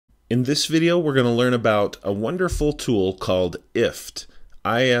In this video, we're going to learn about a wonderful tool called IFT,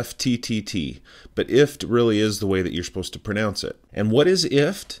 IFTTT, but IFT really is the way that you're supposed to pronounce it. And what is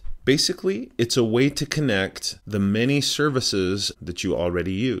IFT? Basically, it's a way to connect the many services that you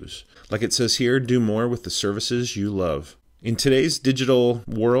already use. Like it says here, do more with the services you love. In today's digital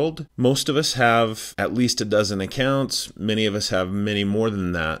world, most of us have at least a dozen accounts. Many of us have many more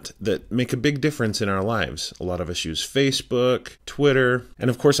than that make a big difference in our lives. A lot of us use Facebook, Twitter, and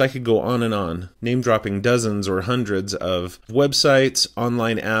of course I could go on, name dropping dozens or hundreds of websites,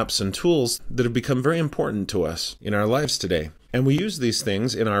 online apps, and tools that have become very important to us in our lives today. And we use these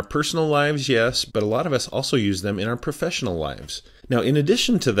things in our personal lives, yes, but a lot of us also use them in our professional lives. Now, in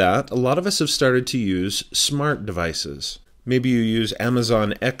addition to that, a lot of us have started to use smart devices. Maybe you use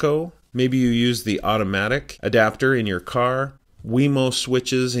Amazon Echo. Maybe you use the automatic adapter in your car, Wemo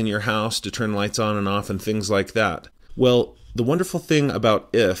switches in your house to turn lights on and off and things like that. Well, the wonderful thing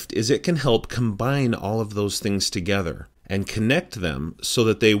about IFT is it can help combine all of those things together and connect them so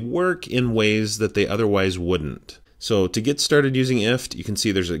that they work in ways that they otherwise wouldn't. So to get started using IFT, you can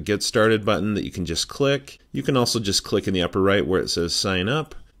see there's a Get Started button that you can just click. You can also just click in the upper right where it says Sign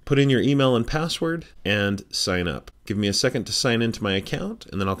Up. Put in your email and password and sign up. Give me a second to sign into my account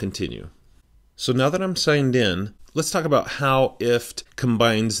and then I'll continue. So now that I'm signed in, let's talk about how IFT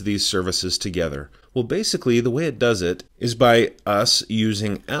combines these services together. Well, basically the way it does it is by us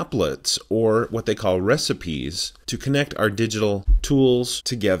using applets, or what they call recipes, to connect our digital tools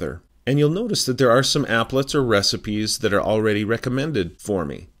together. And you'll notice that there are some applets or recipes that are already recommended for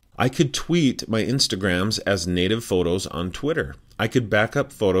me. I could tweet my Instagrams as native photos on Twitter. I could back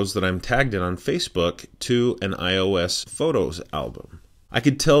up photos that I'm tagged in on Facebook to an iOS Photos album. I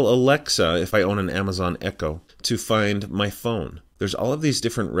could tell Alexa, if I own an Amazon Echo, to find my phone. There's all of these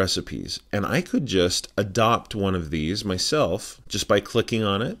different recipes, and I could just adopt one of these myself just by clicking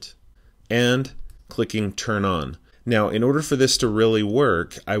on it and clicking Turn On. Now, in order for this to really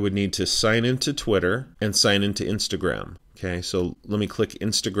work, I would need to sign into Twitter and sign into Instagram. Okay, so let me click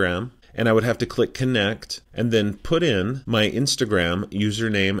Instagram, and I would have to click Connect, and then put in my Instagram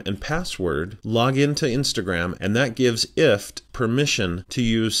username and password, log into Instagram, and that gives IFT permission to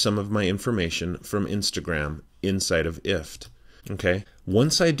use some of my information from Instagram inside of IFT. Okay,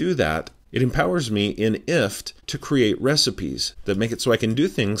 once I do that, it empowers me in IFT to create recipes that make it so I can do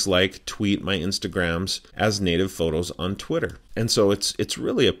things like tweet my Instagrams as native photos on Twitter. And so it's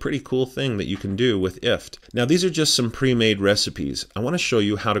really a pretty cool thing that you can do with IFT. Now, these are just some pre-made recipes. I want to show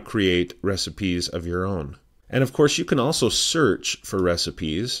you how to create recipes of your own. And of course, you can also search for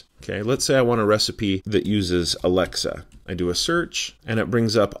recipes. Okay, let's say I want a recipe that uses Alexa. I do a search, and it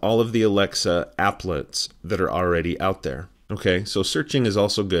brings up all of the Alexa applets that are already out there. Okay, so searching is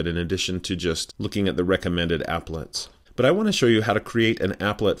also good in addition to just looking at the recommended applets. But I want to show you how to create an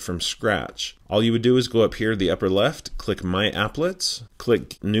applet from scratch. All you would do is go up here to the upper left, click My Applets,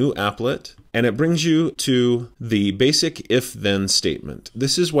 click New Applet, and it brings you to the basic if-then statement.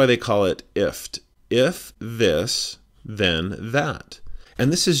 This is why they call it IFT. If this, then that.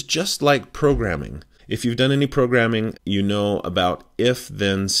 And this is just like programming. If you've done any programming, you know about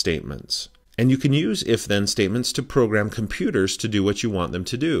if-then statements. And you can use if-then statements to program computers to do what you want them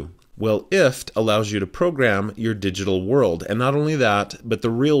to do. Well, IFT allows you to program your digital world, and not only that, but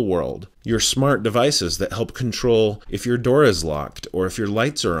the real world. Your smart devices that help control if your door is locked, or if your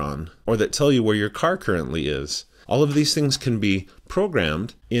lights are on, or that tell you where your car currently is. All of these things can be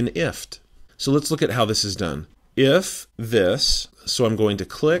programmed in IFT. So let's look at how this is done. If this, so I'm going to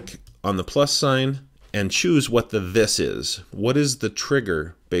click on the plus sign and choose what the this is. What is the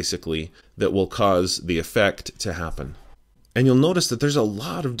trigger, basically, that will cause the effect to happen? And you'll notice that there's a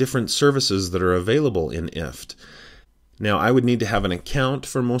lot of different services that are available in IFT. Now, I would need to have an account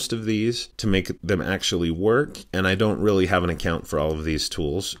for most of these to make them actually work, and I don't really have an account for all of these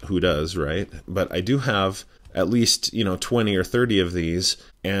tools. Who does, right? But I do have at least 20 or 30 of these,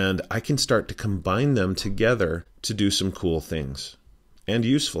 and I can start to combine them together to do some cool things and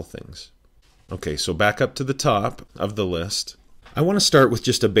useful things. Okay, so back up to the top of the list. I want to start with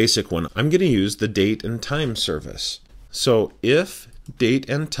just a basic one. I'm going to use the date and time service. So if date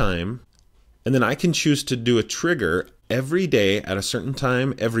and time, and then I can choose to do a trigger every day at a certain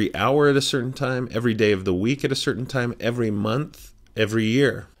time, every hour at a certain time, every day of the week at a certain time, every month, every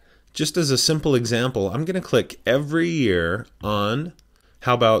year. Just as a simple example, I'm going to click every year on,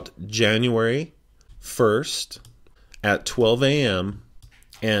 how about January 1st at 12 a.m.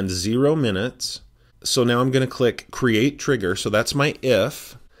 and 0 minutes. So now I'm going to click Create Trigger. So that's my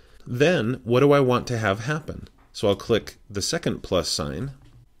if. Then what do I want to have happen? So I'll click the second plus sign.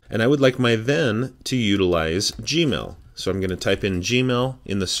 And I would like my then to utilize Gmail. So I'm going to type in Gmail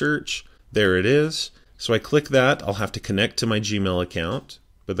in the search. There it is. So I click that. I'll have to connect to my Gmail account,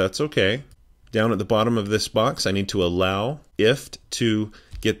 but that's okay. Down at the bottom of this box, I need to allow IFT to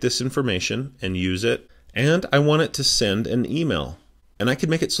get this information and use it. And I want it to send an email. And I can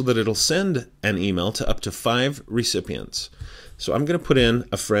make it so that it'll send an email to up to 5 recipients. So I'm going to put in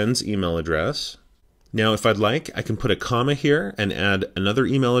a friend's email address. Now, if I'd like, I can put a comma here and add another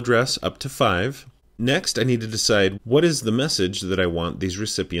email address up to 5. Next, I need to decide what is the message that I want these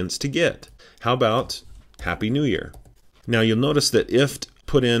recipients to get. How about Happy New Year? Now, you'll notice that IFT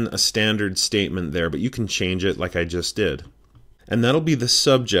put in a standard statement there, but you can change it like I just did. And that'll be the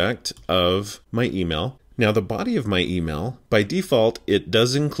subject of my email. Now, the body of my email, by default, it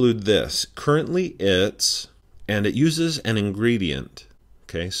does include this. Currently, it's, and it uses an ingredient.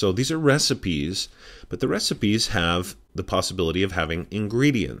 Okay, so these are recipes, but the recipes have the possibility of having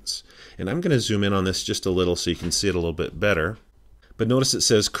ingredients. And I'm going to zoom in on this just a little so you can see it a little bit better. But notice it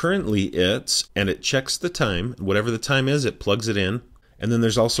says currently it's, and it checks the time. Whatever the time is, it plugs it in. And then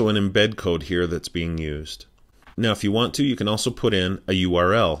there's also an embed code here that's being used. Now, if you want to, you can also put in a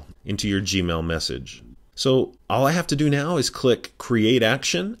URL into your Gmail message. So all I have to do now is click Create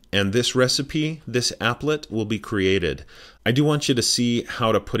Action, and this recipe, this applet, will be created. I do want you to see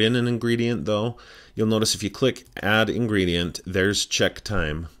how to put in an ingredient, though. You'll notice if you click Add Ingredient, there's check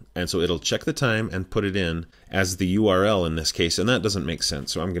time. And so it'll check the time and put it in as the URL in this case, and that doesn't make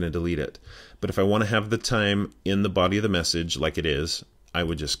sense, so I'm going to delete it. But if I want to have the time in the body of the message like it is, I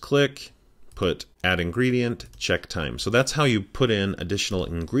would just click, put Add Ingredient, check time. So that's how you put in additional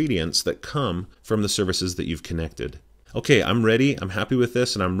ingredients that come from the services that you've connected. Okay, I'm ready. I'm happy with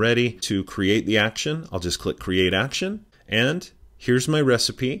this, and I'm ready to create the action. I'll just click Create Action, and here's my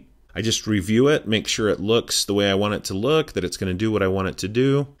recipe. I just review it, make sure it looks the way I want it to look, that it's going to do what I want it to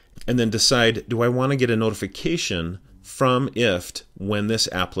do, and then decide, do I want to get a notification from IFT when this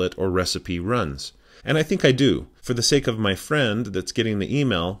applet or recipe runs? And I think I do. For the sake of my friend that's getting the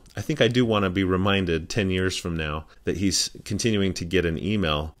email, I think I do want to be reminded 10 years from now that he's continuing to get an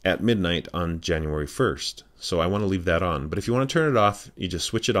email at midnight on January 1st. So I want to leave that on. But if you want to turn it off, you just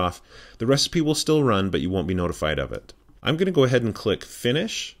switch it off. The recipe will still run, but you won't be notified of it. I'm going to go ahead and click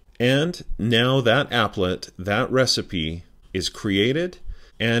Finish. And now that applet, that recipe, is created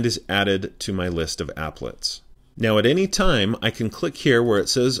and is added to my list of applets. Now at any time, I can click here where it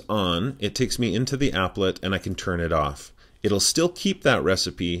says On. It takes me into the applet and I can turn it off. It'll still keep that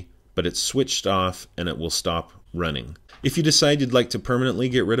recipe, but it's switched off and it will stop running. If you decide you'd like to permanently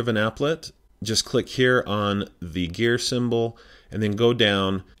get rid of an applet, just click here on the gear symbol and then go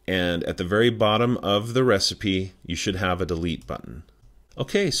down, and at the very bottom of the recipe, you should have a delete button.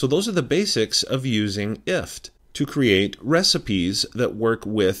 Okay, so those are the basics of using IFT to create recipes that work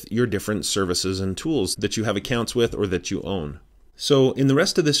with your different services and tools that you have accounts with or that you own. So in the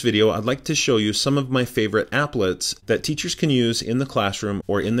rest of this video, I'd like to show you some of my favorite applets that teachers can use in the classroom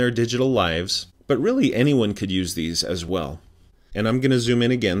or in their digital lives, but really anyone could use these as well. And I'm going to zoom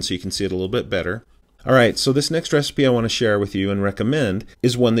in again so you can see it a little bit better. All right, so this next recipe I want to share with you and recommend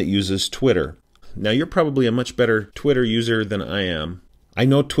is one that uses Twitter. Now you're probably a much better Twitter user than I am. I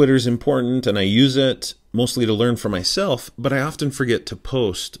know Twitter's important and I use it mostly to learn for myself, but I often forget to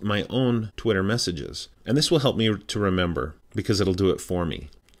post my own Twitter messages. And this will help me to remember because it'll do it for me.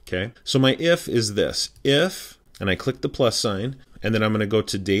 Okay? So my if is this. If, and I click the plus sign, and then I'm going to go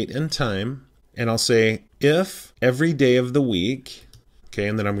to date and time, and I'll say if every day of the week, okay,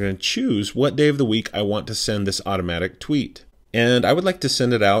 and then I'm going to choose what day of the week I want to send this automatic tweet. And I would like to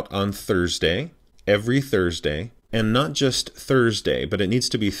send it out on Thursday, every Thursday. And not just Thursday, but it needs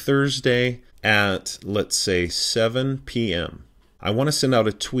to be Thursday at, let's say, 7 p.m. I want to send out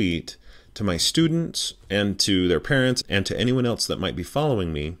a tweet to my students and to their parents and to anyone else that might be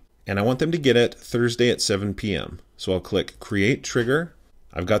following me. And I want them to get it Thursday at 7 p.m. So I'll click Create Trigger.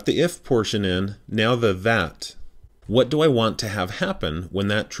 I've got the if portion in. Now the that. What do I want to have happen when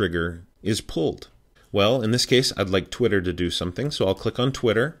that trigger is pulled? Well, in this case, I'd like Twitter to do something. So I'll click on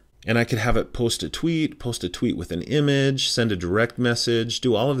Twitter. And I could have it post a tweet with an image, send a direct message,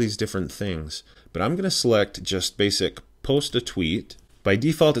 do all of these different things. But I'm going to select just basic post a tweet. By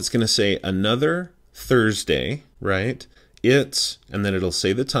default, it's going to say another Thursday, right? It's, and then it'll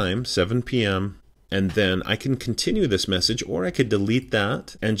say the time, 7 p.m. And then I can continue this message, or I could delete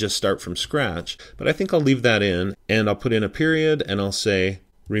that and just start from scratch. But I think I'll leave that in, and I'll put in a period, and I'll say,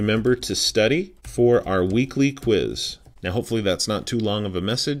 remember to study for our weekly quiz. Now, hopefully that's not too long of a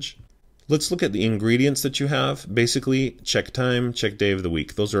message. Let's look at the ingredients that you have. Basically, check time, check day of the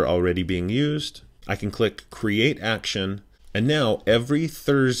week. Those are already being used. I can click Create Action. And now, every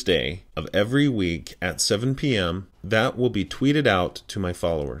Thursday of every week at 7 p.m., that will be tweeted out to my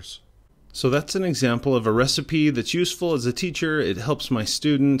followers. So that's an example of a recipe that's useful as a teacher. It helps my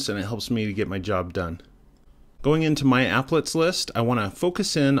students and it helps me to get my job done. Going into my Applets list, I want to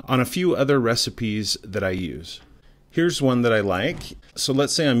focus in on a few other recipes that I use. Here's one that I like. So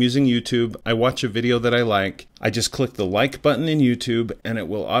let's say I'm using YouTube. I watch a video that I like. I just click the like button in YouTube and it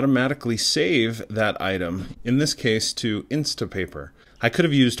will automatically save that item, in this case to Instapaper. I could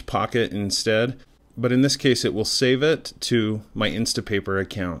have used Pocket instead, but in this case it will save it to my Instapaper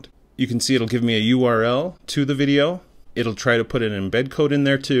account. You can see it'll give me a URL to the video. It'll try to put an embed code in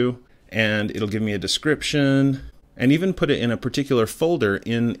there too. And it'll give me a description and even put it in a particular folder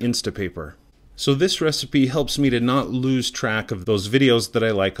in Instapaper. So this recipe helps me to not lose track of those videos that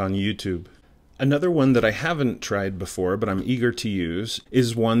I like on YouTube. Another one that I haven't tried before but I'm eager to use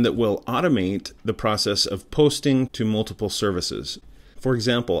is one that will automate the process of posting to multiple services. For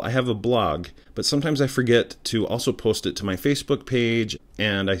example, I have a blog, but sometimes I forget to also post it to my Facebook page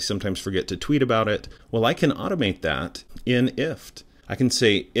and I sometimes forget to tweet about it. Well, I can automate that in IFT. I can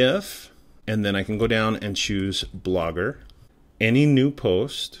say if, and then I can go down and choose Blogger, any new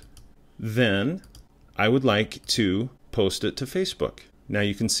post, then I would like to post it to Facebook. Now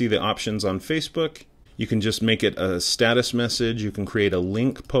you can see the options on Facebook. You can just make it a status message. You can create a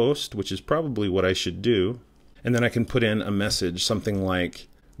link post, which is probably what I should do. And then I can put in a message, something like,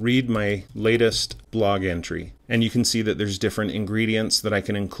 read my latest blog entry. And you can see that there's different ingredients that I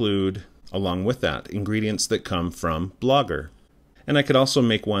can include along with that, ingredients that come from Blogger. And I could also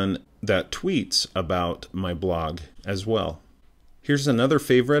make one that tweets about my blog as well. Here's another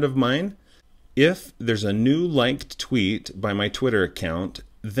favorite of mine. If there's a new liked tweet by my Twitter account,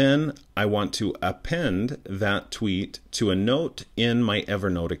 then I want to append that tweet to a note in my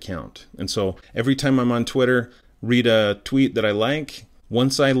Evernote account. And so every time I'm on Twitter, read a tweet that I like.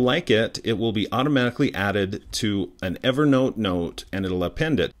 Once I like it, it will be automatically added to an Evernote note and it'll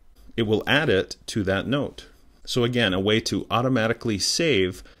append it. It will add it to that note. So again, a way to automatically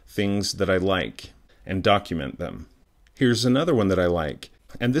save things that I like and document them. Here's another one that I like.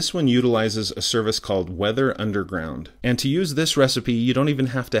 And this one utilizes a service called Weather Underground. And to use this recipe, you don't even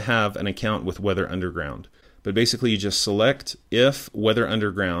have to have an account with Weather Underground. But basically you just select if Weather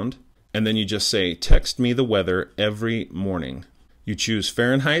Underground, and then you just say, text me the weather every morning. You choose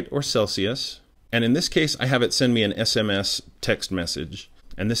Fahrenheit or Celsius. And in this case, I have it send me an SMS text message.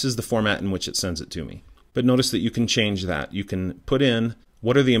 And this is the format in which it sends it to me. But notice that you can change that. You can put in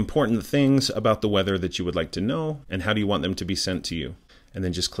what are the important things about the weather that you would like to know and how do you want them to be sent to you. And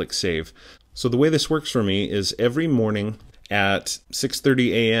then just click save. So the way this works for me is every morning at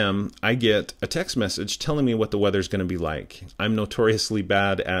 6:30 a.m. I get a text message telling me what the weather's going to be like. I'm notoriously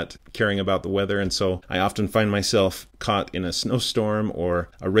bad at caring about the weather, and so I often find myself caught in a snowstorm or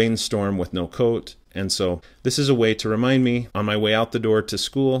a rainstorm with no coat. And so this is a way to remind me on my way out the door to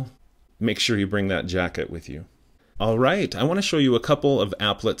school, make sure you bring that jacket with you. All right, I want to show you a couple of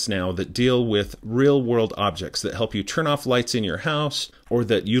applets now that deal with real-world objects that help you turn off lights in your house or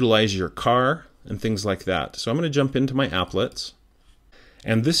that utilize your car and things like that. So I'm going to jump into my applets.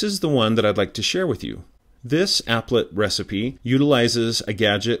 And this is the one that I'd like to share with you. This applet recipe utilizes a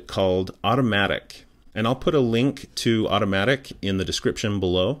gadget called Automatic. And I'll put a link to Automatic in the description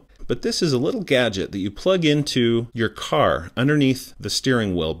below. But this is a little gadget that you plug into your car underneath the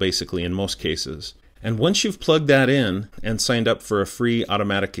steering wheel, basically, in most cases. And once you've plugged that in and signed up for a free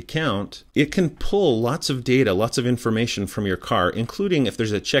Automatic account, it can pull lots of data, lots of information from your car, including if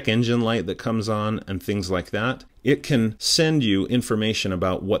there's a check engine light that comes on and things like that. It can send you information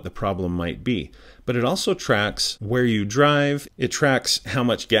about what the problem might be. But it also tracks where you drive. It tracks how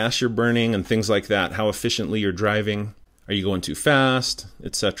much gas you're burning and things like that, how efficiently you're driving. Are you going too fast,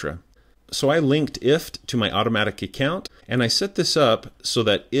 etc. So I linked IFT to my Automatic account, and I set this up so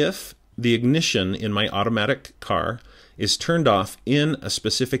that if the ignition in my Automatic car is turned off in a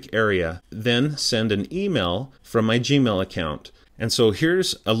specific area, then send an email from my Gmail account. And so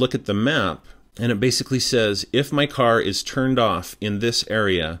here's a look at the map, and it basically says, if my car is turned off in this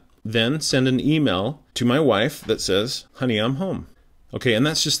area, then send an email to my wife that says, honey, I'm home. Okay, and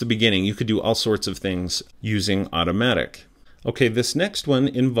that's just the beginning. You could do all sorts of things using Automatic. Okay, this next one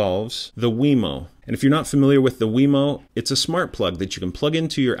involves the Wemo. And if you're not familiar with the Wemo, it's a smart plug that you can plug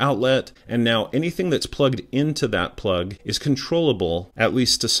into your outlet, and now anything that's plugged into that plug is controllable, at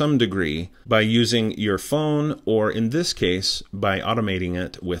least to some degree, by using your phone, or in this case, by automating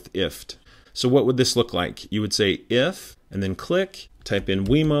it with IFT. So what would this look like? You would say if, and then click, type in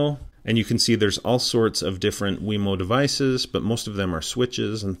Wemo, and you can see there's all sorts of different Wemo devices, but most of them are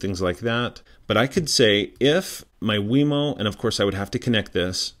switches and things like that. But I could say if my Wemo, and of course I would have to connect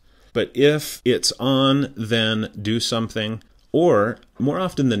this, But if it's on, then do something. Or more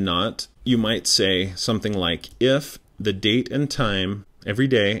often than not, you might say something like if the date and time every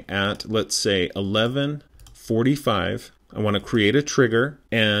day at, let's say, 11:45, I want to create a trigger,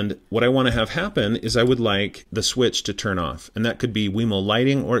 and what I want to have happen is I would like the switch to turn off. And that could be Wemo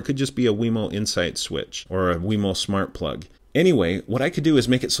lighting, or it could just be a Wemo Insight switch or a Wemo smart plug. Anyway, what I could do is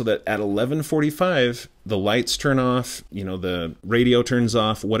make it so that at 11:45, the lights turn off, the radio turns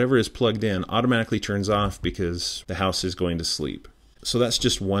off, whatever is plugged in automatically turns off because the house is going to sleep. So that's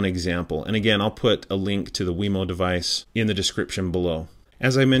just one example. And again, I'll put a link to the Wemo device in the description below.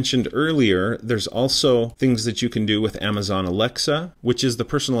 As I mentioned earlier, there's also things that you can do with Amazon Alexa, which is the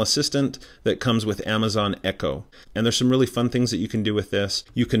personal assistant that comes with Amazon Echo. And there's some really fun things that you can do with this.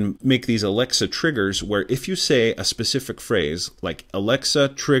 You can make these Alexa triggers where if you say a specific phrase, like Alexa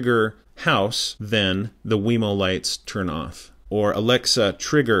trigger house, then the Wemo lights turn off. Or Alexa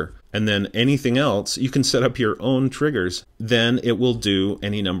trigger, and then anything else, you can set up your own triggers. Then it will do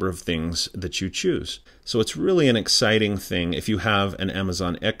any number of things that you choose. So it's really an exciting thing if you have an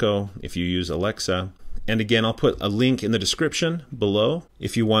Amazon Echo, if you use Alexa. And again, I'll put a link in the description below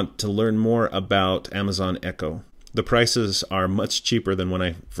if you want to learn more about Amazon Echo. The prices are much cheaper than when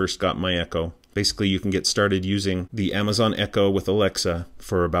I first got my Echo. Basically, you can get started using the Amazon Echo with Alexa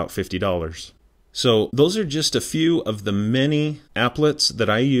for about $50. So those are just a few of the many applets that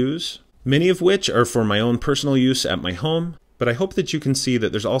I use, many of which are for my own personal use at my home. But I hope that you can see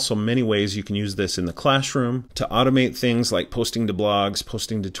that there's also many ways you can use this in the classroom to automate things like posting to blogs,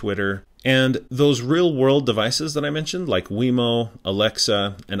 posting to Twitter, and those real-world devices that I mentioned, like Wemo,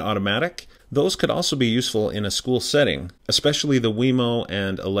 Alexa, and Automatic, those could also be useful in a school setting, especially the Wemo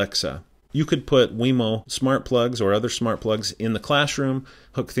and Alexa. You could put Wemo smart plugs or other smart plugs in the classroom,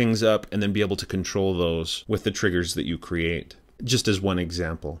 hook things up, and then be able to control those with the triggers that you create, just as one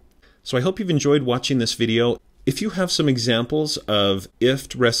example. So I hope you've enjoyed watching this video. If you have some examples of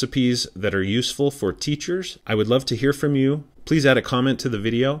IFT recipes that are useful for teachers, I would love to hear from you. Please add a comment to the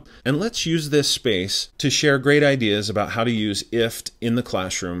video, and let's use this space to share great ideas about how to use IFT in the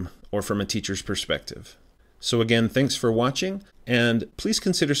classroom or from a teacher's perspective. So again, thanks for watching, and please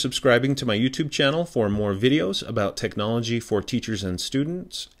consider subscribing to my YouTube channel for more videos about technology for teachers and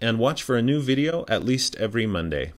students, and watch for a new video at least every Monday.